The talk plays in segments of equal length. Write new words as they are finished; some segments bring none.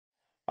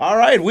All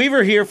right,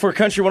 Weaver here for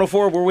Country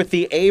 104. We're with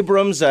the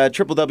Abrams,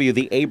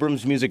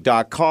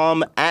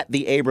 www.theabramsmusic.com, at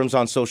the Abrams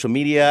on social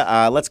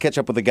media. Let's catch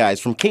up with the guys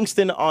from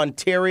Kingston,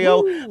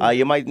 Ontario.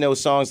 You might know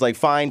songs like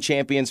Fine,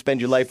 Champion, Spend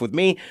Your Life With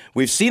Me.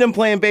 We've seen them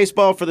playing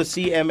baseball for the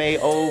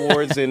CMAO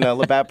Awards in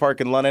Labatt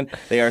Park in London.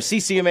 They are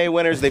CCMA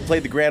winners. They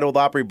played the Grand Ole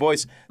Opry.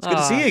 Boys, it's good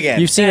to see you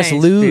again. You've seen us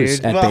lose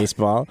at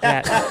baseball.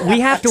 Yeah, we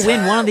have to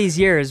win one of these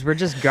years. We're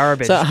just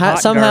garbage. So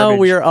somehow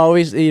garbage. we are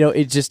always,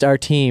 it's just our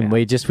team.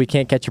 Yeah. We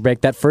can't catch a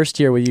break. That first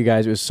year with you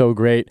guys was so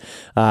great.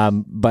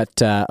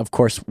 But of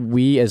course,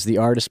 we as the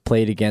artists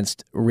played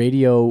against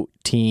radio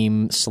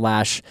team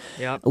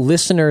 /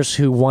 listeners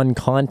who won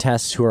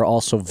contests who are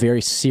also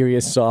very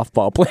serious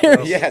softball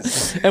players.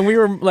 Yes. And we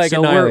were like,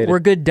 so we're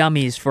good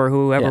dummies for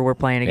whoever we're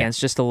playing against,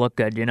 just to look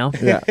good, Yeah.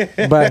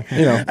 But, we're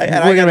going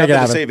to make it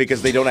happen. To say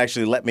because they don't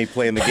actually let me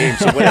play in the game.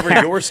 So whatever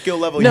your skill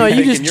level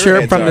you just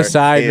chirp from the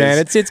side, man.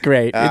 It's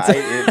great.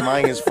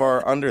 Mine is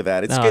far under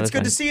that. It's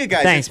good to see you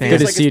guys. Thanks, man. Good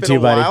to see you too,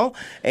 buddy. While,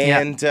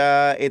 and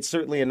it's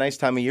certainly a nice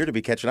time of year to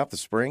be catching up the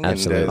spring.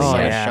 Absolutely. And the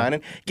sun is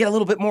shining. Get a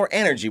little bit more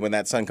energy when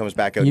that sun comes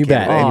back out. You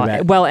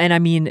bet. Well, and I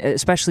mean,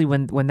 especially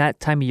when that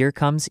time of year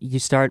comes, you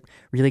start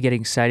really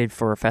getting excited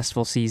for a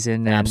festival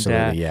season. And,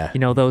 absolutely, yeah.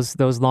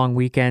 Those long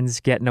weekends,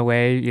 getting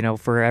away,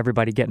 for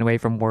everybody getting away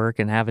from work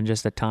and having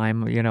just a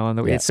time,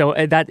 so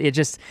that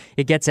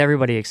it gets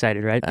everybody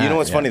excited, right? You know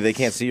what's funny? They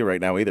can't see you right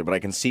now either, but I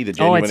can see the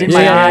genuine. It's in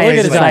my eyes.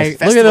 Look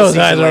at those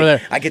eyes over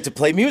there. I get to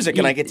play music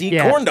and I get to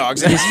eat corn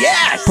dogs. And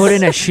yes! Put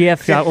in a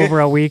shift over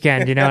a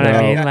weekend. You know what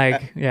I mean?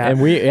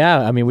 And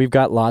we've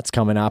got lots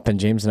coming up, and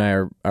James and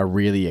I are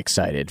really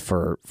excited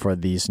for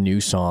these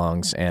new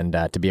songs and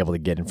to be able to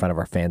get in front of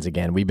our fans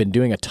again. We've been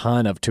doing a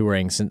ton of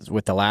touring since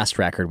with the last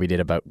record. We did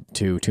about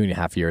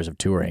 2.5 years of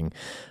touring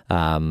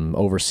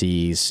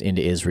overseas,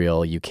 into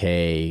Israel, UK,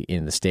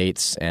 in the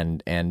States,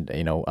 and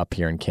up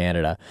here in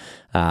Canada.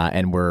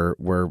 And we're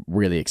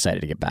really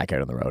excited to get back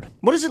out on the road.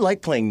 What is it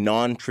like playing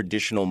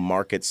non-traditional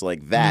markets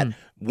like that?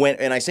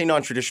 And I say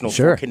non-traditional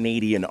for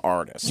Canadian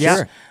artists.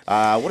 Yeah.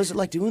 What is it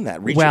like doing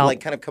that?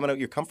 Kind of coming out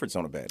your comfort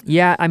zone a bit.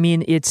 Yeah, I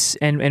mean, it's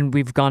and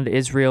we've gone to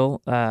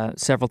Israel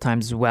several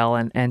times as well,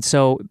 and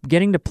so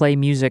getting to play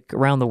music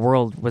around the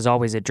world was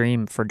always a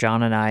dream for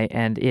John and I.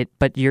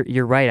 But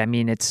you're right. I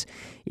mean, it's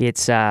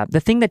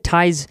the thing that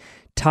ties.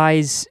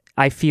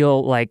 I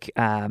feel like.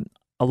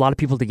 A lot of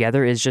people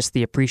together is just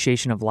the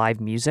appreciation of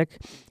live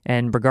music,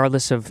 and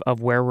regardless of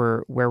where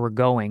we're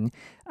going,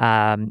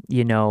 they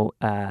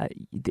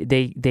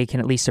can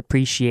at least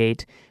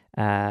appreciate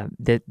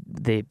the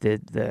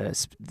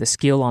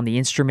skill on the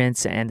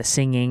instruments and the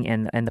singing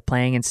and the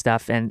playing and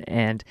stuff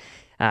and.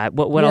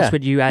 What else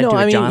would you add to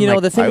it,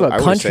 John? The thing about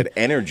country... I would have said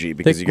energy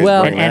because you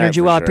guys bring energy.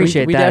 That well, I sure.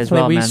 appreciate we that as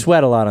well, we man.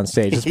 sweat a lot on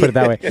stage. Let's put it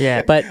that way.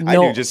 Yeah, but I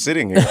do just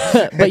sitting here.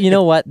 But you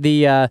know what?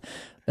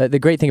 The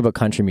great thing about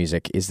country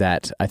music is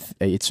that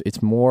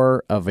it's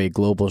more of a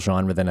global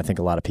genre than I think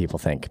a lot of people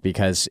think,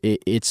 because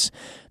it's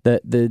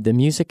the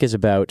music is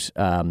about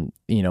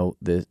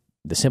the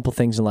simple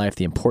things in life,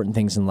 the important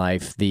things in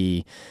life,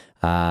 the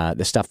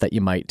stuff that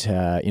you might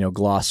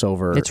gloss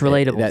over. It's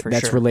relatable.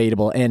 That's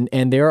relatable,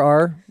 and there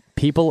are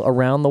people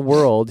around the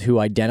world who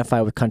identify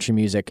with country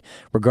music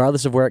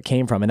regardless of where it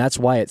came from, and that's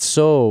why it's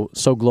so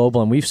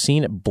global, and we've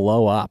seen it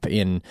blow up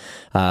in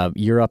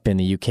Europe, in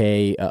the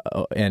UK,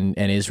 and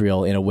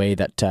Israel in a way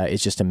that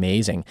is just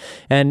amazing.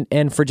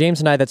 And for James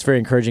and I, that's very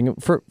encouraging.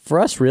 For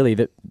us, really,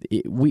 that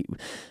we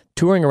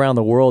touring around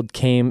the world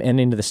and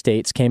into the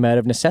States came out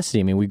of necessity.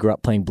 I mean, we grew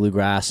up playing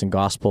bluegrass and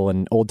gospel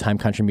and old-time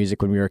country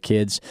music when we were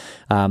kids.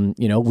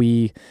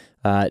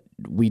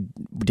 We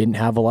didn't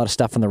have a lot of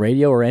stuff on the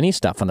radio, or any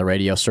stuff on the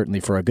radio, certainly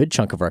for a good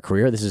chunk of our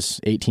career. This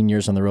is 18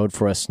 years on the road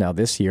for us now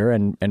this year,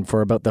 and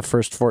for about the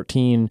first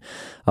 14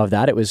 of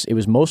that, it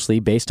was mostly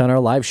based on our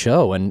live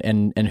show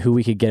and who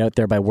we could get out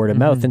there by word of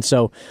mouth. And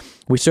so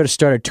we sort of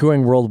started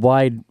touring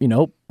worldwide,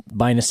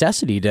 by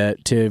necessity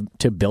to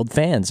build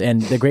fans.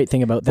 And the great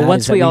thing about that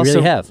is that we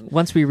really have.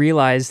 Once we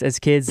realized as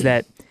kids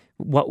that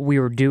what we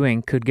were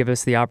doing could give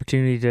us the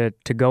opportunity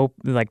to go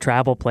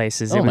travel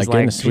places. Oh, it was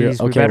my goodness. we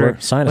better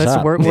sign us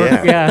up. Work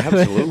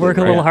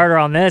a little harder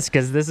on this,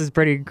 because this is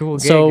pretty cool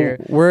gig so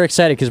here. We're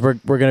excited because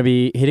we're going to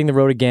be hitting the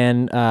road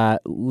again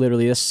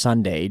literally this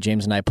Sunday.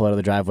 James and I pull out of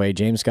the driveway.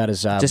 James got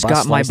his just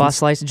got my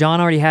bus license.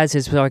 John already has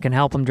his, so I can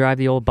help him drive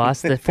the old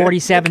bus. The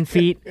 47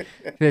 feet,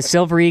 the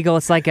Silver Eagle.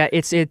 It's like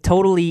it's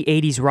tototally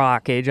 80s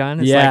rock, eh, John?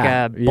 It's like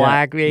a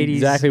black 80s.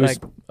 Exactly. It was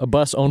a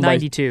bus owned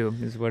 92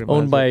 is what it was.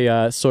 Owned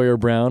by Sawyer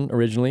Brown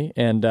originally,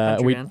 and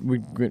we're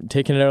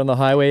taking it out on the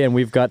highway, and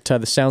we've got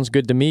the Sounds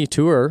Good to Me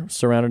tour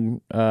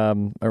surrounded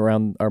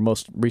around our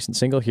most recent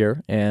single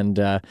here, and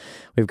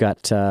we've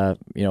got I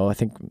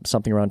think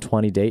something around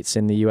 20 dates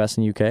in the US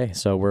and UK,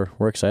 so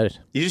we're excited.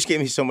 You just gave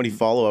me so many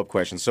follow-up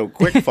questions, so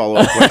quick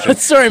follow-up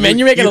questions. Sorry, man,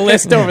 you're making a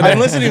list over there. I'm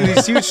listening to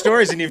these huge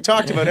stories, and you've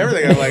talked about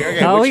everything. I'm like,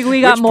 okay,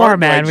 we got more,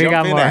 man. We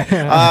got more.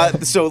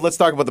 So let's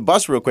talk about the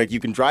bus real quick. You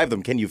can drive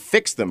them. Can you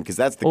fix them? Because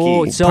that's the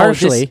key. So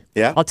partially.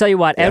 I'll tell you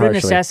what. Out of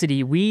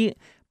necessity, we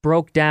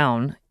broke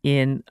down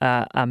in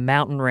a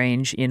mountain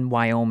range in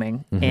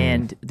Wyoming,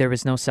 and there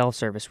was no cell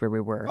service where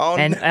we were. Oh,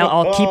 and no.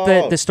 I'll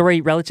keep the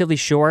story relatively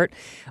short,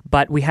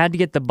 but we had to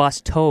get the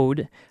bus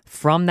towed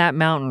from that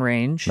mountain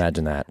range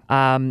Imagine that.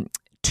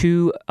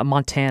 to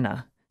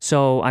Montana.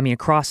 So, I mean,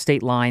 across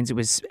state lines, it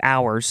was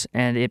hours,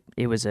 and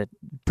it was a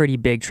pretty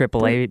big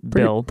AAA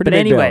bill. pretty But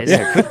big bill. anyways,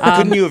 Yeah.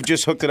 Couldn't you have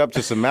just hooked it up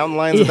to some mountain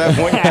lions at that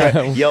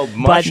point? Yelled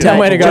mush. But That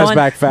might have got us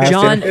back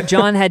faster.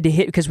 John had to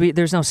hit because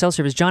there's no cell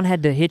service. John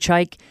had to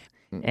hitchhike,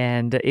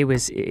 and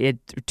it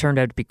turned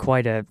out to be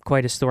quite a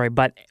story.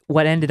 But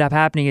what ended up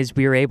happening is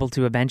we were able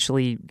to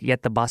eventually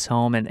get the bus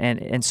home,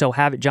 and so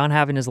John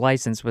having his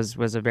license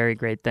was a very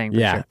great thing. For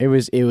Yeah, sure.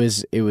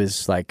 it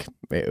was like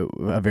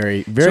a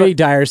very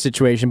dire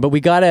situation, but we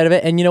got out of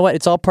it. And you know what?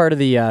 It's all part of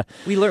the.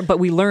 We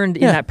learned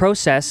in that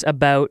process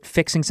about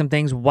fixing some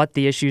things, what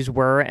the issues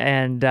were,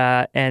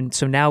 and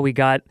so now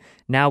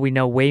we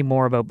know way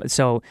more about.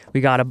 So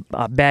we got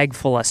a bag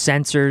full of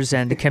sensors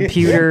and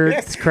computer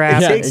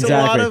crap. It takes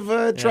exactly. a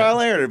lot of trial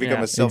and error to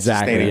become a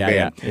self-sustaining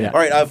band. Yeah. All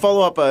right,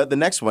 follow up the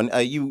next one.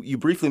 You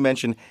briefly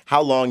mentioned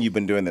how long you've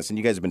been doing this, and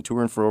you guys have been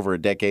touring for over a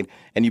decade,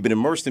 and you've been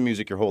immersed in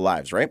music your whole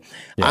lives, right?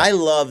 Yeah. I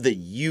love that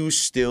you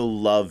still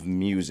love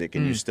music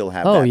and you still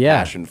have Oh, that yeah.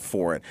 passion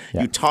for it.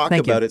 Yeah. You talk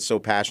Thank about you. it so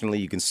passionately.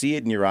 You can see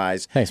it in your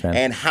eyes. Thanks, man.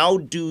 And how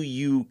do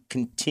you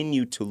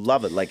continue to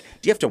love it? Like,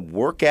 do you have to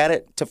work at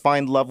it to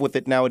find love with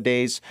it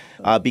nowadays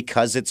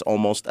because it's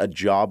almost a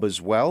job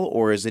as well?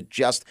 Or is it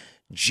just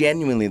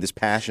genuinely this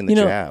passion that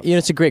you have?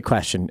 It's a great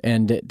question,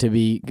 and to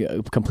be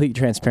completely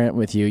transparent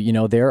with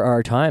you, there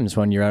are times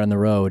when you're out on the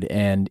road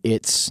and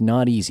it's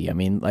not easy. I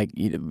mean, like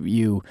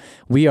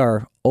we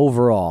are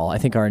overall. I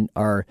think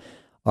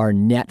our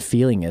net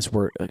feeling is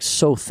we're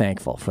so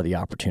thankful for the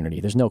opportunity.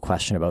 There's no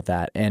question about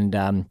that. And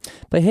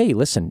but hey,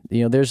 listen,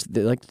 there's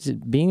like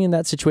being in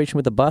that situation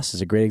with the bus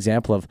is a great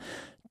example of.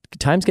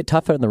 Times get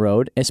tough out on the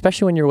road,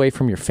 especially when you're away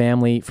from your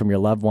family, from your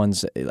loved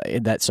ones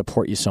that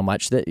support you so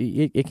much that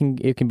it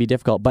can be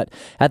difficult. But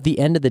at the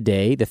end of the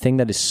day, the thing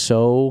that is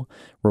so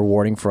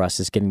rewarding for us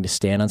is getting to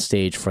stand on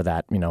stage for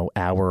that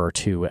hour or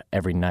two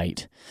every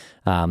night,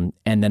 and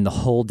then the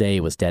whole day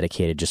was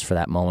dedicated just for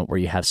that moment where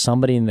you have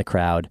somebody in the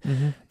crowd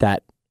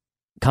that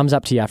comes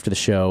up to you after the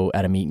show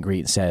at a meet and greet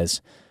and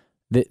says,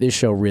 "This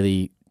show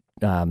really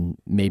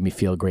made me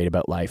feel great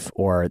about life,"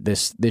 or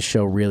this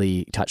show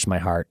really touched my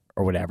heart,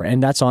 or whatever.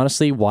 And that's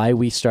honestly why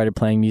we started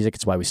playing music.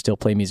 It's why we still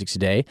play music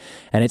today.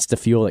 And it's the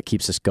fuel that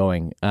keeps us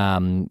going.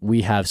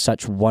 We have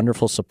such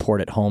wonderful support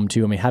at home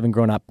too. I mean, having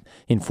grown up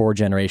in 4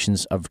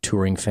 generations of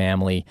touring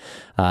family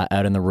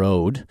out on the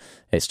road,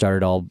 it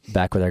started all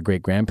back with our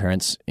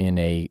great-grandparents in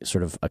a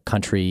sort of a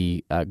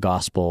country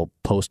gospel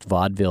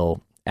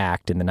post-vaudeville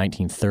act in the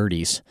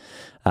 1930s.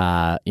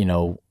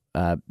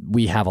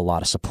 We have a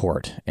lot of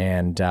support,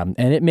 and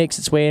it makes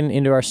its way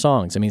into our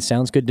songs. I mean,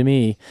 Sounds Good to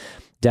Me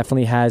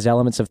definitely has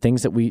elements of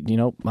things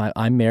that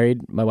I'm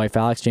married, my wife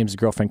Alex, James'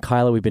 girlfriend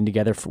Kyla, we've been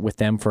together with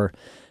them for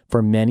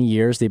many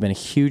years. They've been a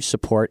huge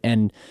support,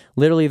 and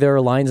literally there are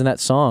lines in that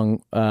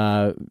song,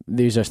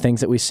 these are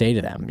things that we say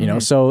to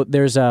them, so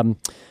there's a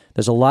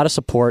lot of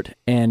support,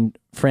 and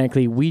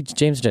frankly,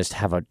 James just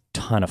have a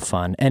ton of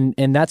fun,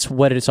 and that's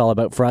what it's all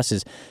about for us,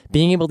 is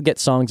being able to get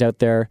songs out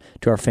there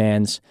to our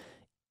fans.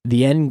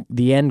 The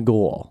end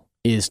goal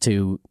is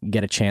to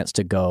get a chance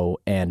to go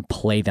and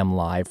play them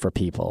live for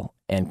people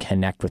and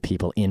connect with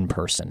people in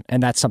person.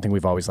 And that's something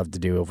we've always loved to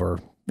do over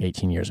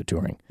 18 years of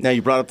touring. Now,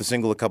 you brought up the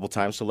single a couple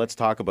times, so let's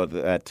talk about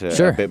that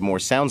Sure. a bit more.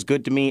 Sounds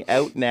Good to Me,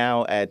 out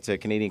now at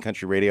Canadian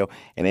Country Radio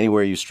and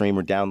anywhere you stream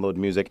or download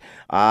music.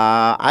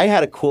 I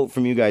had a quote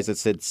from you guys that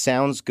said,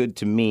 "Sounds Good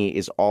to Me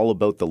is all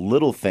about the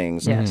little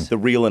things, Yes. the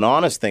real and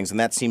honest things," and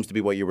that seems to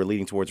be what you were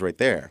leading towards right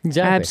there.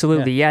 Exactly.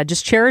 Absolutely, yeah.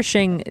 Just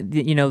cherishing,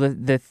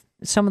 the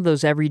some of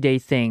those everyday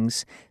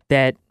things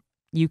that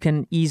you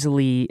can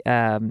easily,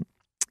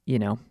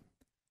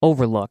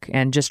 overlook,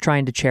 and just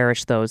trying to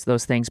cherish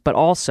those things, but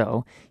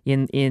also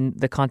in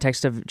the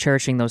context of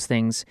cherishing those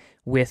things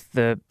with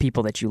the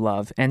people that you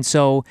love. And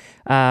so,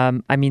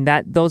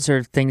 those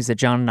are things that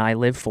John and I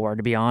live for,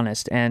 to be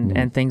honest,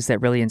 and things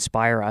that really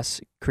inspire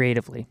us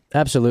creatively.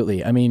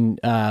 Absolutely. I mean,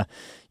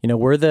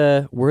 we're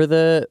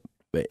the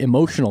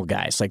emotional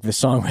guys, like the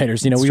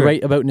songwriters. We true.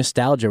 write about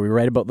nostalgia. We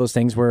write about those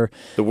things where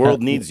The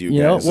world needs you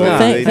guys. well,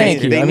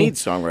 thank you. They I mean, need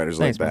songwriters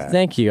like that.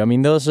 Thank you. I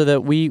mean, those are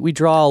we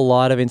draw a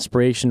lot of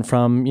inspiration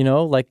from,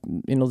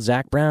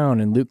 Zach Brown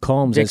and Luke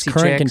Combs Dixie as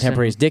current Chicks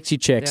contemporaries, Dixie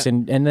Chicks,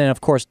 and then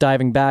of course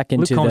diving back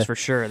into Luke Combs for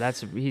sure.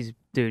 He's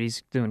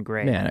doing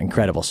great. Man,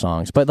 incredible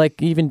songs. But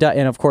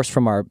and of course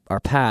from our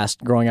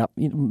past growing up,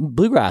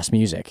 bluegrass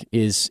music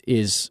is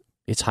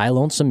it's high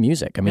lonesome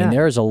music. I mean,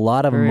 there is a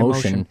lot of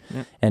emotion.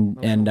 Yeah.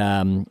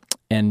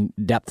 and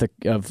depth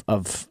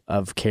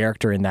of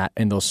character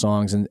in those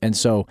songs, and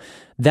so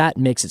that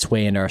makes its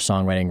way into our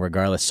songwriting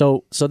regardless.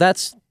 So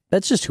that's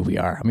just who we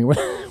are. I mean,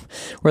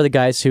 we're the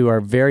guys who are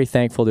very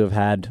thankful to have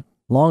had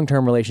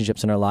long-term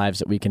relationships in our lives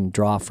that we can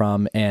draw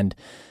from, and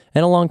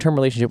and a long-term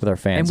relationship with our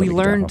fans. And we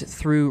that can learned draw from.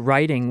 through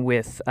writing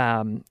with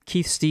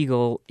Keith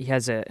Stiegel. He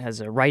has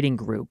a writing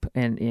group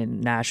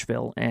in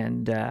Nashville,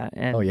 and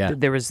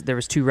there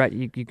was two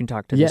you can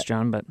talk to this,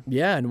 John, but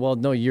yeah, and well,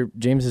 no,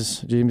 James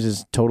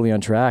is totally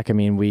on track. I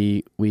mean,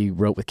 we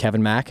wrote with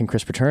Kevin Mack and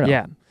Chris Paterno.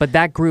 Yeah, but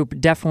that group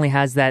definitely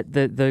has that.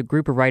 The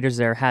group of writers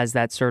there has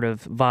that sort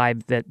of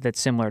vibe that's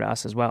similar to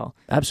us as well.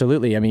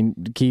 Absolutely. I mean,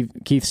 Keith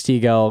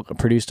Stiegel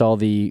produced all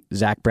the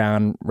Zac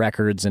Brown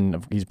records,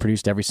 and he's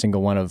produced every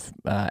single one of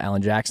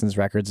Alan Jackson's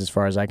records, as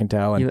far as I can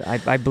tell. And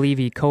I believe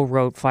he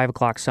co-wrote 5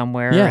 O'Clock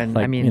Somewhere, and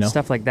like, I mean,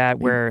 stuff like that,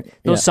 where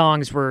those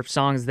songs were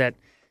songs that,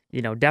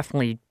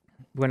 definitely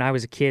when I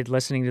was a kid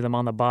listening to them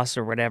on the bus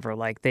or whatever,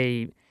 like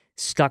they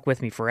stuck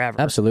with me forever.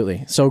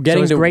 Absolutely. So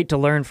it's great to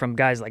learn from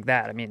guys like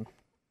that. I mean,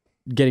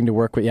 getting to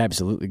work with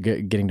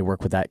getting to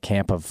work with that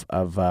camp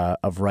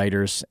of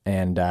writers,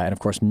 and of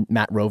course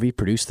Matt Rovey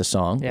produced the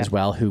song as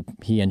well, who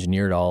he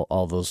engineered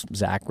all those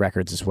Zac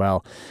records as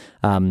well.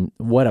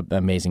 What an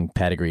amazing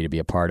pedigree to be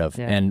a part of,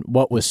 and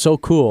what was so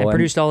cool, and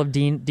produced all of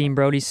Dean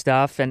Brody's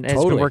stuff, and has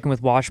been working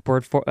with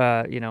Washboard for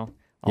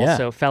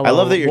also fellow. I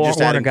love that you're just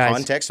Warner adding guys.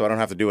 context, so I don't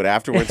have to do it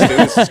afterwards too.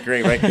 This is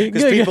great, right?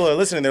 Because people are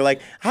listening, they're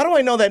like, "How do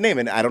I know that name?"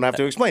 And I don't have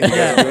to explain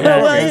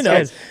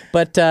it.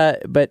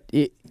 But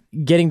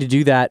getting to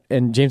do that,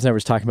 and James and I were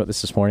talking about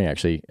this morning,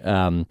 actually.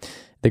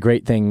 The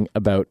great thing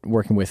about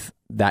working with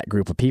that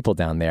group of people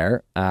down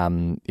there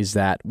is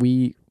that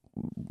when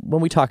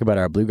we talk about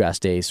our bluegrass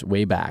days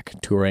way back,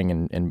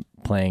 touring and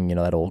playing,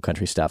 that old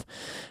country stuff,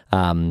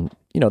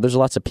 there's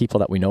lots of people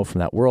that we know from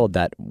that world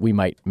that we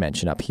might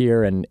mention up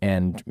here,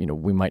 and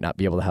we might not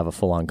be able to have a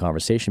full-on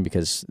conversation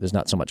because there's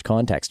not so much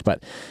context.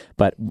 But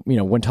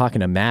when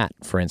talking to Matt,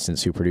 for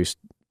instance, who produced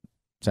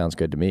Sounds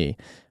Good to Me,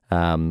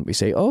 we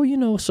say,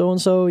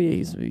 so-and-so,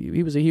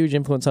 he was a huge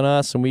influence on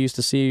us, and we used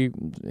to see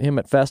him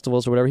at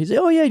festivals or whatever. He said,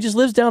 he just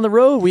lives down the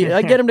road.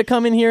 I get him to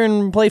come in here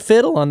and play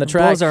fiddle on the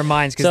track. Blows our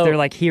minds because they're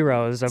like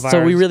heroes of ours.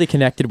 So we really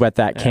connected with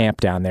that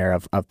camp down there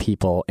of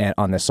people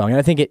on this song. And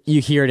I think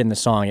you hear it in the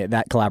song.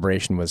 That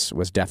collaboration was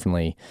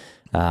definitely,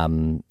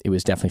 it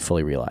was definitely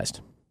fully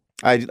realized.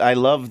 I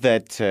love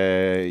that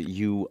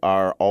you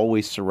are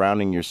always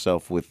surrounding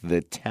yourself with the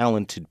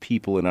talented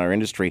people in our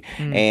industry,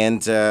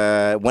 and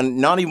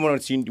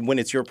when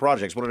it's your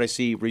projects. What did I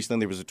see recently?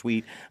 There was a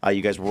tweet.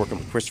 You guys were working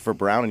with Christopher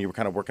Brown, and you were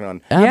kind of working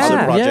on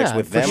other projects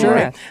with them, sure.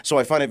 right? So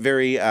I find it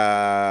very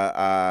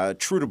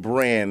true to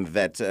brand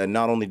that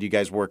not only do you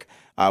guys work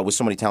with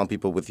so many talented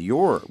people with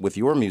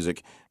your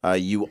music,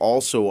 you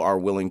also are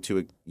willing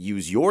to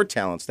use your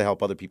talents to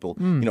help other people,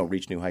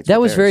 reach new heights.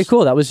 That was very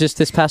cool. That was just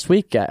this past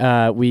week.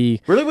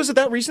 Was it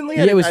that recently?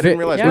 Yeah, I didn't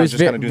realize. I was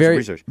just kind of doing some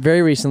research.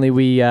 Very recently,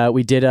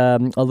 we did a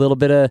little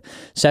bit of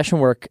session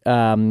work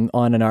on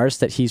an artist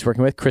that he's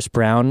working with, Chris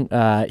Brown.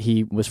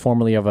 He was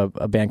formerly of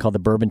a band called the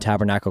Bourbon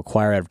Tabernacle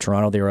Choir out of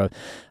Toronto. They were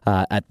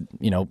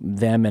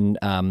them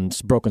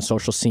and Broken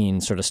Social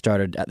Scene sort of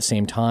started at the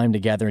same time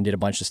together and did a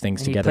bunch of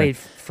things together. He played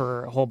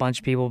for a whole bunch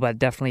of people, but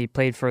definitely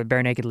played for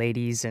Bare Naked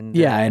Ladies and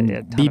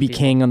B.B.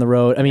 King on the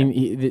road. I mean,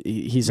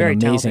 he's Very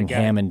an amazing talented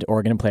guy. Hammond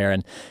organ player,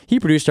 and he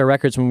produced our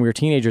records when we were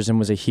teenagers and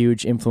was a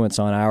huge influence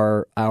on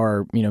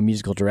our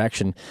musical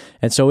direction.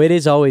 And so it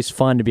is always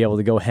fun to be able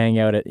to go hang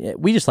out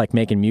we just like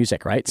making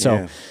music, right?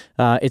 So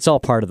it's all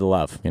part of the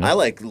love. I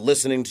like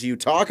listening to you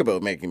talk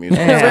about making music.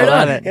 I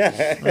love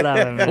it. Love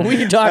it, man. We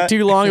can talk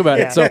too long about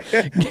it, so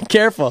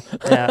careful.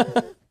 Yeah.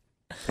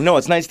 No,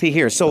 it's nice to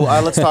hear. So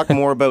let's talk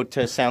more about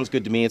Sounds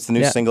Good to Me. It's the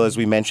new single, as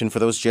we mentioned, for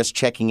those just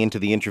checking into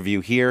the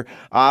interview here.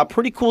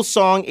 Pretty cool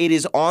song. It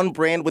is on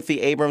brand with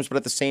the Abrams, but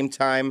at the same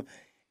time,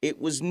 it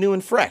was new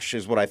and fresh,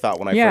 is what I thought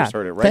when I first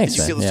heard it, right? Thanks,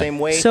 Did you feel the same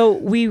way? So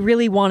we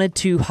really wanted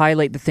to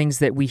highlight the things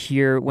that we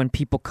hear when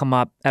people come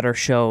up at our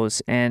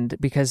shows, and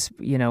because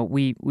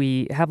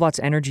we have lots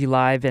of energy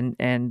live, and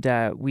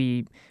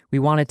we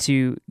wanted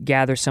to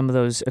gather some of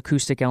those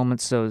acoustic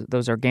elements,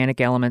 those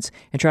organic elements,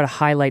 and try to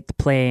highlight the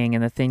playing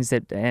and the things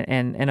that,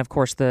 and of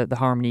course the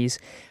harmonies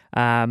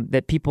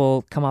that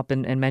people come up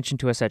and mention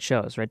to us at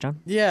shows, right,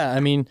 John? Yeah, I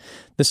mean,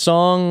 the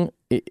song,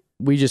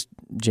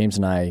 James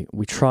and I,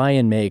 we try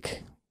and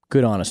make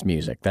good, honest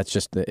music.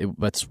 That's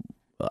that's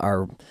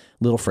our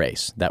little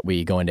phrase that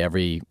we go into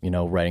every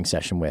writing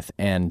session with.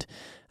 And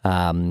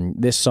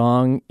this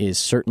song is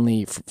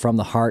certainly from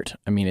the heart.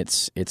 I mean,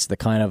 it's the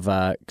kind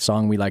of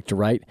song we like to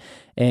write,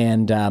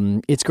 and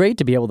it's great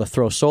to be able to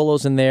throw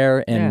solos in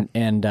there and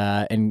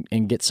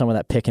get some of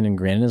that picking and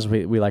grinning, as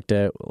we like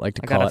to call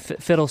it. I got a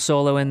fiddle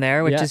solo in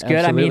there, which is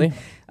good. Absolutely.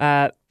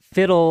 I mean,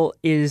 fiddle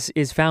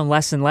is found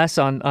less and less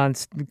on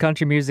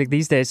country music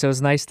these days, so it's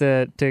nice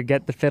to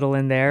get the fiddle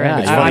in there. Yeah,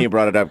 it's funny you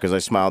brought it up because I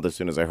smiled as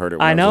soon as I heard it.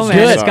 I know, man.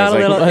 It's got a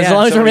little. As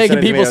long as we're making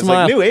people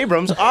smile. New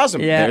Abrams,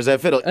 awesome. Yeah. There's that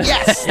fiddle.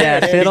 Yes.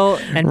 Yeah, fiddle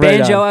and Right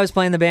banjo. on. I was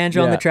playing the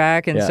banjo on the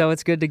track, and Yeah. so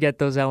it's good to get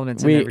those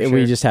elements in there. For sure.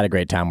 We just had a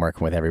great time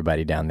working with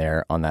everybody down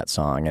there on that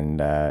song,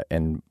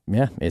 and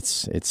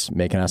it's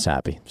making us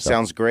happy. So.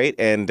 Sounds great.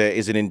 And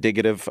is it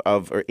indicative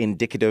of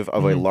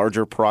a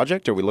larger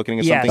project? Are we looking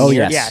at something? Oh,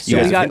 here? yes.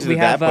 So we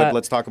have but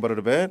let's talk about it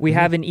a bit. We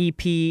have an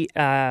EP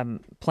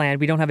planned.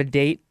 We don't have a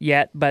date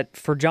yet, but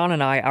for John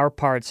and I, our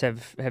parts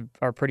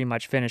are pretty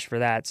much finished for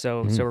that.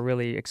 So we're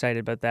really excited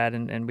about that,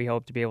 and we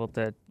hope to be able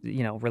to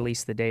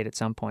release the date at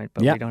some point.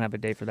 But we don't have a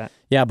date for that.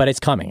 Yeah, but it's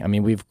coming. I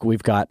mean,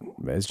 we've got,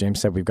 as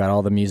James said, we've got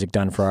all the music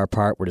done for our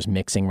part. We're just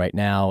mixing right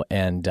now,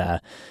 and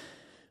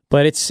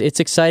but it's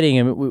exciting.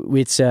 I mean,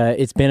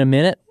 it's been a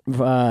minute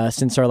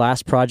since our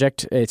last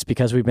project. It's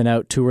because we've been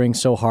out touring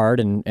so hard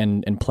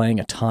and playing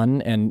a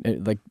ton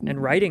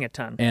and writing a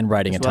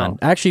ton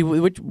Actually,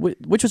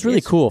 which was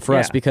really cool for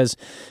us because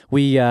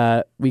we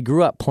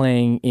grew up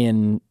playing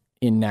in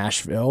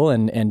Nashville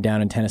and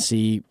down in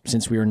Tennessee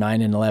since we were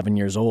 9 and 11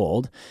 years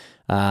old.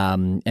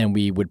 And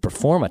we would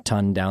perform a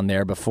ton down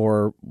there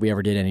before we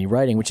ever did any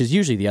writing, which is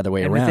usually the other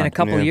way around. Within a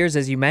couple of years,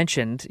 as you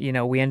mentioned,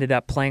 we ended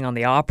up playing on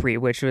the Opry,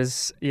 which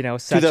was,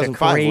 such a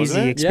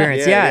crazy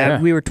experience. Yeah,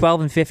 we were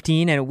 12 and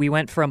 15, and we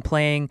went from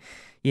playing,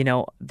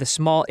 the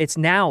small. It's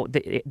now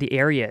the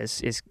area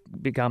is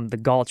become the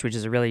Gulch, which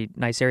is a really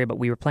nice area. But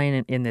we were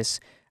playing in this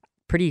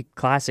pretty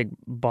classic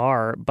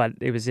bar, but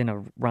it was in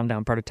a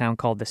rundown part of town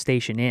called the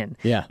Station Inn.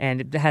 Yeah. And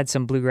it had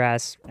some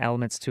bluegrass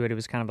elements to it. It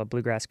was kind of a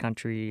bluegrass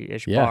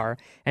country-ish bar.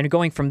 And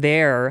going from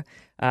there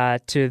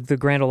to the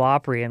Grand Ole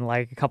Opry in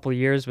like a couple of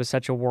years was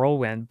such a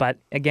whirlwind. But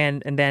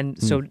again, and then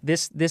so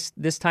this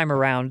time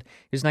around,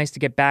 it was nice to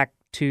get back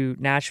to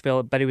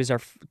Nashville, but it was our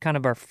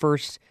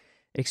first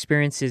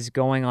experiences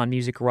going on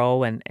Music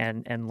Row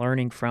and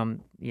learning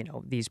from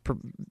these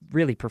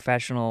really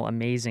professional,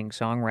 amazing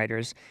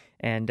songwriters,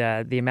 and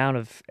the amount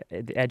of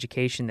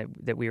education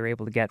that we were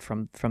able to get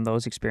from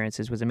those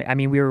experiences was amazing. I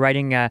mean, we were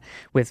writing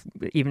with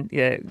even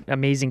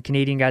amazing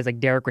Canadian guys like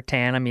Derek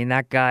Rattan. I mean,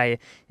 that guy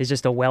is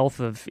just a wealth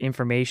of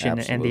information.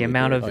 Absolutely. And the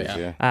amount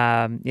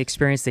of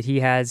experience that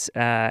he has,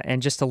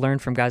 and just to learn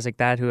from guys like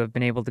that who have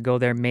been able to go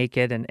there, make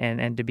it,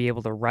 and to be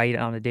able to write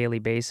on a daily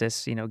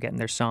basis, getting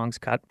their songs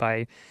cut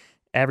by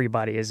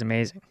everybody is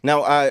amazing.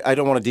 Now, I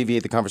don't want to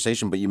deviate the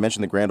conversation, but you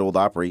mentioned the Grand Ole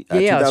Opry.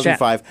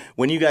 2005,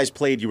 when you guys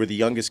played, you were the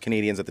youngest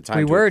Canadians at the time.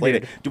 We were, played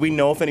dude. it. Do we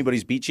know if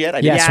anybody's beat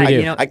yet? Yes,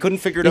 we do. I couldn't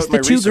figure it out in my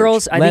the two research.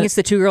 girls. I think it's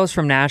the two girls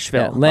from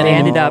Nashville. Lennon, they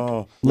ended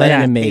up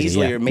Lennon and Maisie.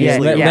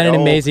 Lennon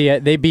and Maisie.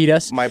 They beat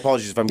us. My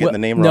apologies if I'm getting the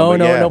name wrong.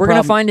 No, we're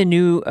gonna find a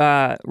new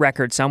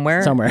record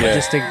somewhere.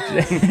 Just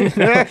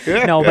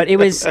to no, but it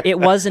was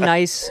a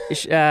nice.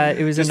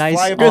 It was a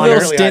nice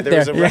little stint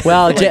there.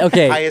 Well,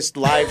 okay. Highest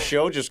live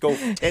show. Just go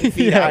 10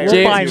 feet higher.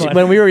 James,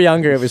 when we were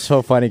younger, it was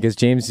so funny because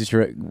James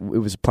it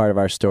was part of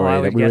our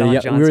story that we were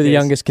the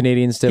youngest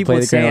Canadians to play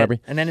the Grand Ole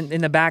Opry. And then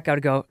in the back, I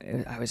would go,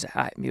 it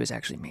was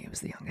actually me. It was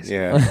the youngest.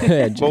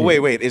 Yeah. Well,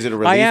 wait. Is it a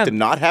relief to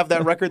not have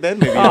that record then?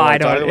 Maybe I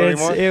don't.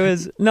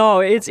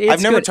 It's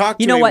I've never talked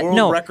to a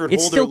world record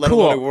it's holder, still let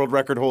cool. alone a world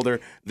record holder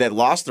that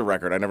lost the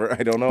record. I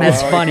don't know.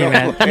 That's funny,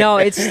 man. No,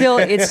 it's still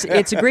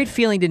it's a great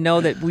feeling to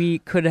know that we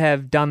could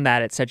have done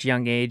that at such a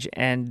young age,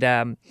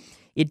 and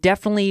it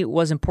definitely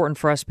was important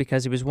for us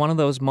because it was one of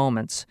those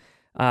moments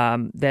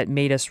that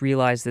made us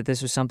realize that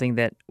this was something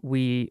that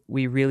we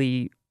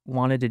really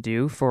wanted to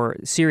do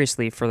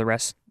seriously for the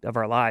rest of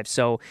our lives.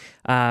 So,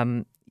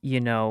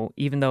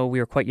 even though we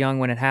were quite young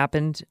when it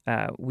happened,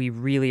 we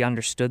really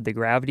understood the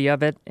gravity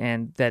of it,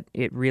 and that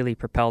it really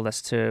propelled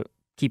us to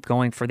keep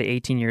going for the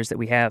 18 years that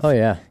we have. Oh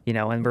yeah.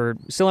 And we're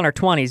still in our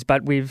 20s,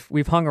 but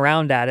we've hung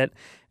around at it,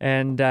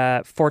 and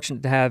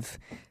fortunate to have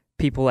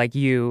people like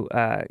you,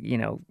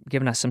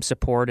 giving us some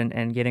support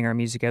and getting our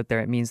music out there.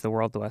 It means the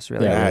world to us,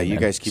 really. Yeah, you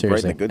guys keep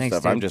writing the good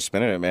stuff. Dude. I'm just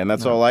spinning it, man.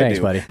 That's all I Thanks,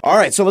 do. Buddy. All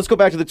right, so let's go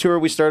back to the tour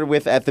we started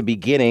with at the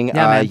beginning.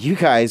 You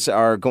guys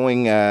are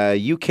going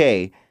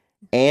UK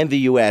and the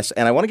U.S.,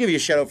 and I want to give you a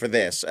shout-out for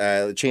this.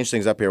 Change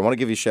things up here. I want to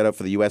give you a shout-out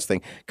for the U.S.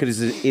 thing, because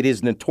it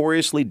is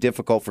notoriously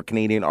difficult for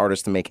Canadian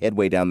artists to make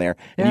headway down there,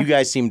 and you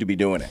guys seem to be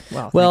doing it.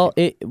 Well,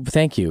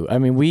 thank you. I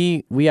mean,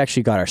 we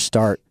actually got our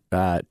start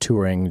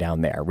touring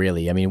down there,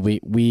 really. I mean,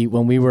 we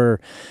when we were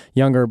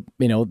younger,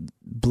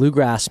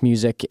 bluegrass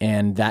music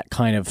and that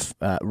kind of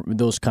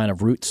those kind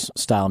of roots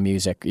style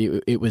music,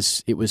 it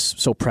was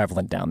so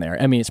prevalent down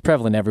there. I mean, it's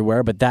prevalent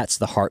everywhere, but that's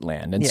the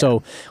heartland. And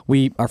so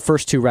our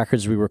first two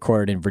records we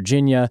recorded in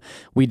Virginia.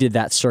 We did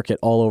that circuit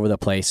all over the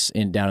place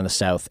down in the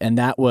South, and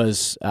that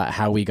was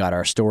how we got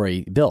our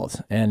story built.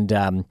 And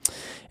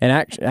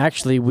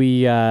actually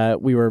we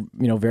were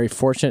very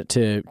fortunate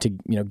to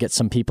get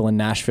some people in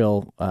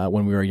Nashville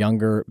when we were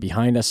younger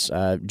behind us.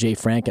 Jay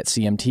Frank at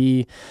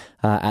CMT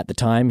at the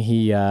time,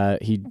 he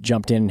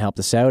jumped in and helped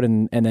us out,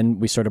 and then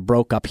we sort of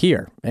broke up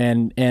here,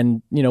 and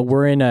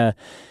we're in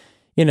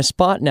a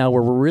spot now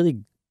where we're really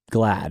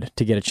glad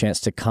to get a chance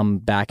to come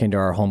back into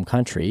our home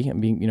country,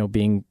 and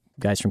being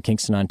guys from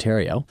Kingston,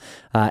 Ontario,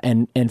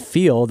 and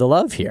feel the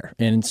love here.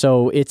 And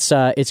so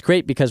it's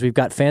great because we've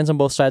got fans on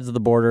both sides of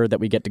the border that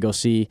we get to go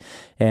see,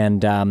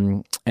 and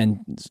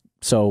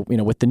so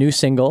with the new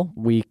single,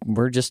 we're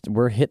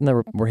hitting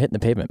the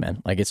pavement,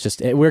 man. Like, it's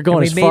just we're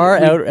going as far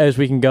out as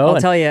we can go. I'll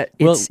tell you,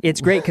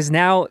 it's great because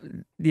now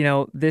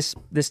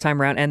this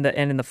time around, and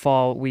in the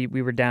fall, we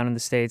were down in the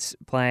States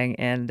playing,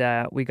 and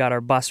we got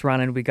our bus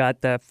running, we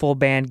got the full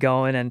band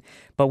going,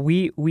 but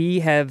we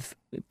have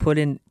put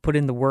in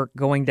the work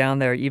going down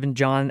there. Even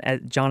John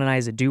and I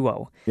as a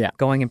duo,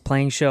 going and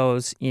playing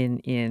shows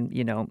in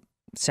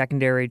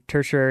secondary,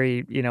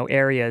 tertiary,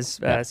 areas,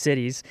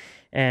 cities,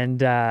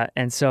 and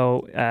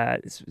so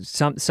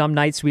some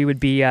nights we would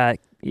be,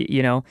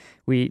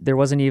 there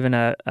wasn't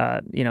even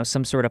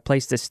some sort of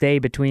place to stay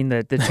between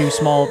the two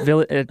small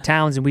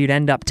towns, and we'd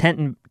end up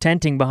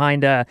tenting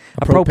behind a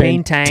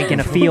propane tank in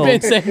a field.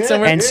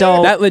 And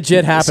so that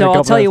legit happened. So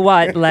I'll tell you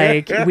what,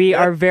 like, we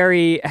are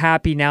very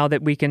happy now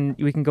that we can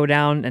go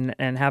down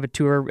and have a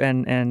tour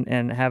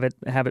and have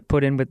it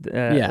put in with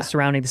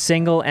surrounding the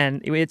single.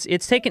 And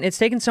it's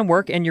taken some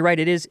work. And you're right,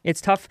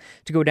 it's tough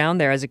to go down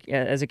there as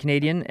a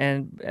Canadian,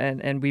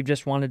 and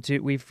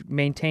we've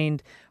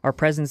maintained our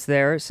presence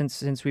there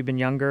since we've been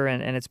younger,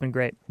 and it's been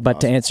great. But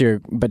awesome.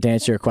 to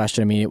answer your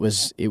question, I mean, it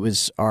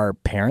was our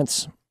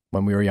parents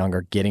when we were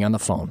younger getting on the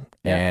phone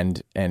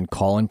and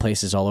calling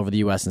places all over the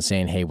U.S. and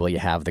saying, "Hey, will you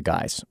have the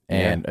guys?"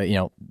 And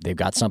they've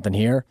got something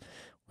here.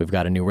 We've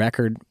got a new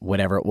record,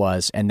 whatever it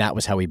was, and that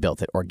was how we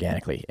built it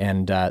organically.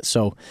 And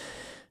so.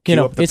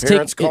 It's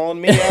parents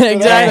calling me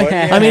exactly.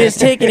 I mean, it's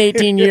taken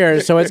 18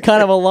 years, so it's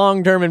kind of a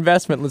long-term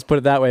investment. Let's put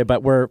it that way.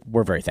 But we're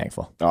very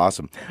thankful.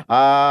 Awesome.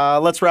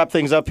 Let's wrap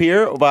things up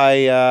here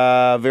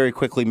by very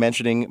quickly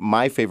mentioning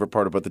my favorite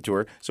part about the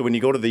tour. So when you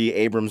go to the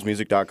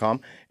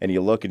abramsmusic.com and you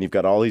look, and you've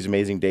got all these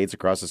amazing dates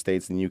across the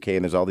states and the UK,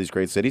 and there's all these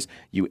great cities,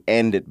 you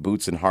end at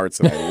Boots and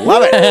Hearts, and I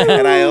love it.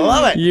 And I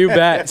love it. You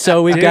bet.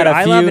 So we've got a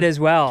few. I love it as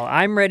well.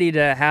 I'm ready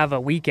to have a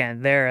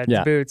weekend there at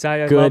the Boots.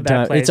 I love that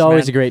time. place. It's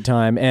always a great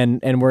time,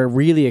 and we're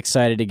really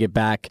excited to get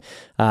back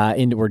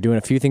we're doing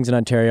a few things in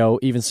Ontario,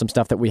 even some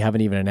stuff that we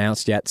haven't even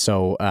announced yet,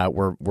 so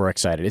we're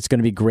excited. It's going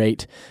to be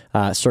great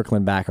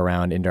circling back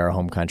around into our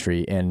home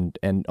country, and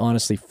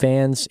honestly,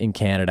 fans in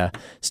Canada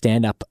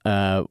stand up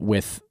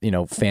with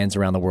fans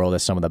around the world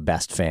as some of the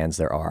best fans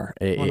there are.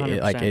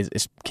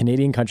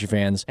 Canadian country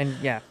fans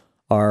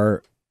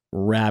are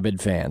rabid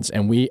fans,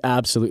 and we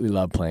absolutely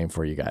love playing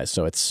for you guys,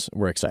 so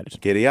we're excited.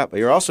 Giddy up.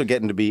 You're also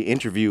getting to be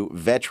interview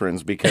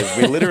veterans, because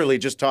we literally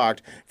just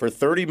talked for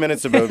 30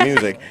 minutes about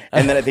music,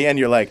 and then at the end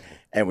you're like,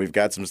 and we've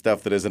got some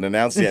stuff that isn't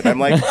announced yet. I'm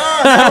like,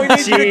 we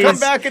need you to come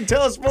back and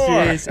tell us more.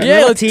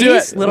 Yeah, let's do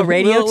it. Little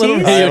radio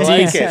tease.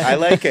 I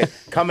like it.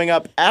 Coming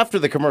up after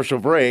the commercial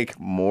break,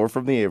 more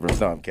from the Abrams.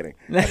 No, I'm kidding.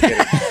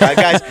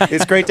 Guys,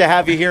 it's great to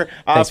have you here.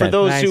 For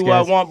those who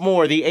want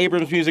more, the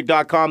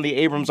abramsmusic.com, the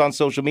Abrams on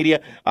social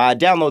media.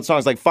 Download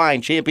songs like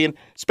Fine, Champion,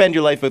 Spend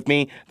Your Life With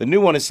Me. The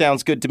new one is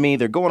Sounds Good to Me.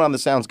 They're going on the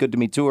Sounds Good to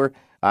Me tour.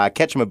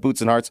 Catch them at Boots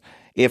and Hearts.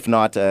 If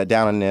not,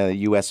 down in the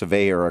US of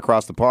A or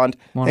across the pond.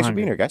 100. Thanks for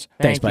being here, guys.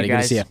 Thanks, buddy. Good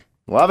to see you.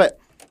 Love it.